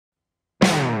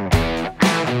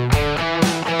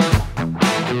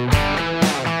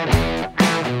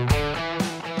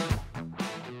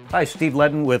Hi, Steve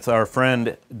Ledin with our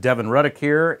friend Devin Ruddick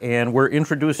here, and we're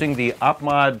introducing the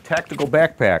OPMOD Tacticle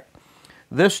Backpack.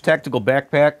 This tactical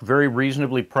backpack, very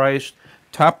reasonably priced,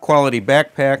 top quality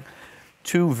backpack,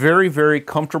 two very, very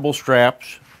comfortable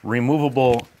straps,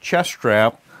 removable chest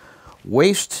strap,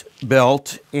 waist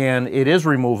belt, and it is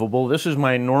removable. This is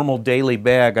my normal daily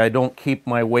bag. I don't keep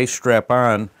my waist strap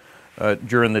on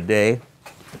during the day.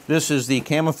 This is the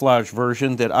camouflage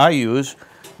version that I use.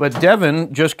 But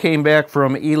Devin just came back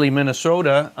from Ely,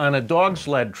 Minnesota on a dog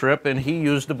sled trip, and he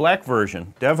used the black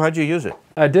version. Dev, how'd you use it?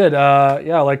 I did.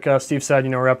 Yeah, like Steve said,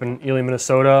 we're up in Ely,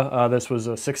 Minnesota. This was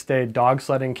a 6-day dog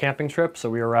sledding camping trip, so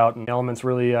we were out in the elements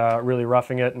really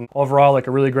roughing it. And overall, like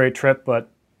a really great trip, but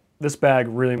this bag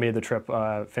really made the trip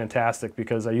fantastic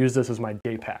because I used this as my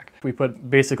day pack. We put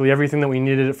basically everything that we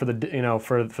needed for the,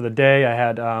 for the day. I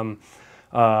had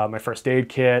my first aid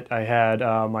kit, I had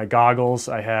my goggles,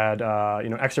 I had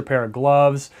extra pair of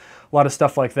gloves, a lot of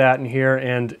stuff like that in here,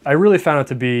 and I really found it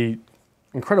to be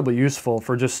incredibly useful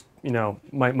for just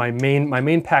my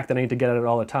main pack that I need to get at it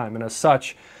all the time. And as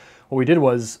such, what we did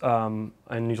was, and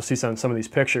you'll see some of these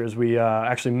pictures, we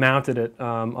actually mounted it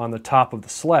on the top of the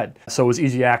sled, so it was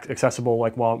easy accessible,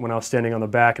 like when I was standing on the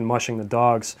back and mushing the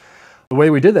dogs. The way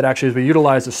we did that actually is we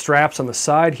utilized the straps on the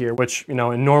side here, which in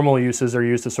normal uses are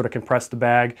used to sort of compress the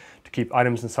bag to keep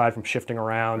items inside from shifting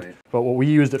around. Right. But what we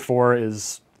used it for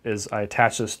is I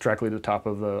attached this directly to the top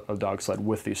of the dog sled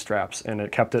with these straps, and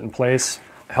it kept it in place,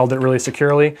 held it really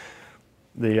securely.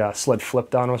 The sled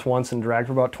flipped on us once and dragged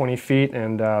for about 20 feet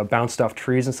and bounced off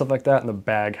trees and stuff like that, and the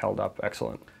bag held up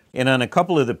excellent. And on a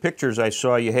couple of the pictures I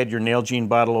saw, you had your Nalgene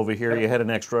bottle over here, you had an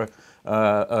extra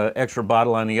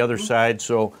bottle on the other side,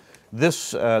 so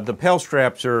this, the pail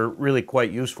straps are really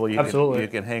quite useful. Absolutely. You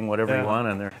can hang whatever you want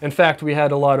on there. In fact, we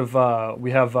had a lot of,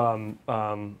 we have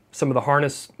some of the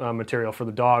harness material for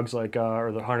the dogs, like,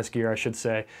 or the harness gear, I should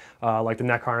say, like the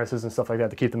neck harnesses and stuff like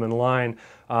that to keep them in line.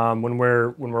 When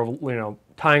we're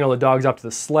tying all the dogs up to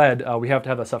the sled, we have to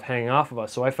have that stuff hanging off of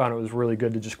us. So I found it was really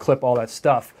good to just clip all that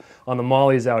stuff on the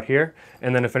mollies out here,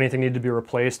 and then if anything needed to be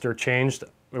replaced or changed,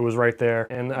 it was right there.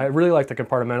 And I really like the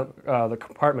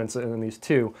compartments in these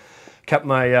too. Kept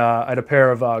my, I had a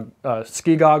pair of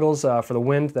ski goggles for the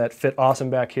wind that fit awesome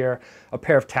back here. A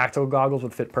pair of tactical goggles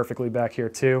would fit perfectly back here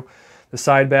too. The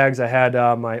side bags, I had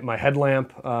my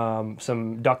headlamp,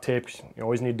 some duct tape. You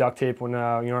always need duct tape when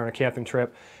you're on a camping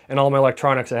trip. And all my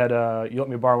electronics, I had, you let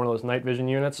me borrow one of those night vision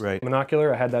units, right.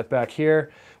 Monocular. I had that back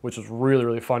here, which was really,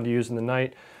 really fun to use in the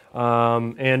night.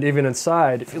 And even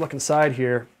inside, if you look inside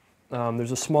here,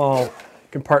 there's a small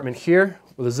compartment here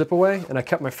with a zip away, and I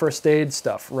kept my first aid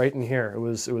stuff right in here. It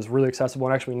was really accessible,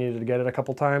 and actually we needed to get it a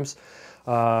couple times.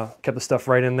 Kept the stuff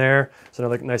right in there. So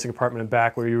another nice compartment in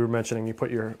back where you were mentioning you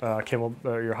put your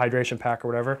your hydration pack or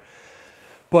whatever.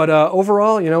 But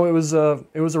overall, it was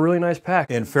a really nice pack.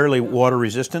 And fairly water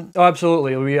resistant? Oh,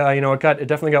 absolutely. We it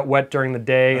definitely got wet during the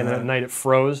day, and then at night it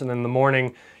froze, and then in the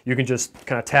morning you can just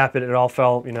kind of tap it. It all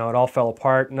fell, it all fell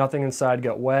apart. Nothing inside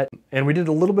got wet. And we did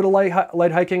a little bit of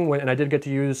light hiking, and I did get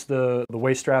to use the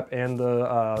waist strap and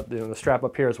the strap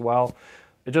up here as well.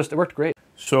 It worked great.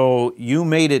 So you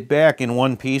made it back in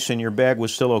one piece, and your bag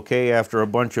was still okay after a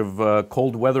bunch of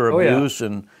cold weather abuse. Oh,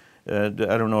 yeah. And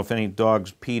I don't know if any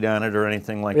dogs peed on it or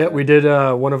anything like that. Yeah, we did.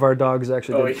 One of our dogs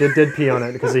actually did pee on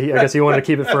it because I guess he wanted to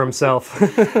keep it for himself.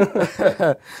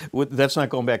 That's not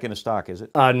going back into stock, is it?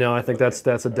 No, I think that's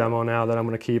a demo now that I'm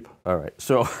going to keep. All right.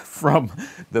 So from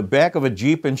the back of a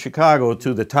Jeep in Chicago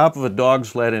to the top of a dog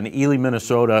sled in Ely,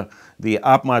 Minnesota, the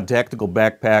OPMOD Tactical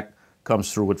Backpack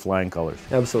comes through with flying colors.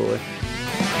 Absolutely.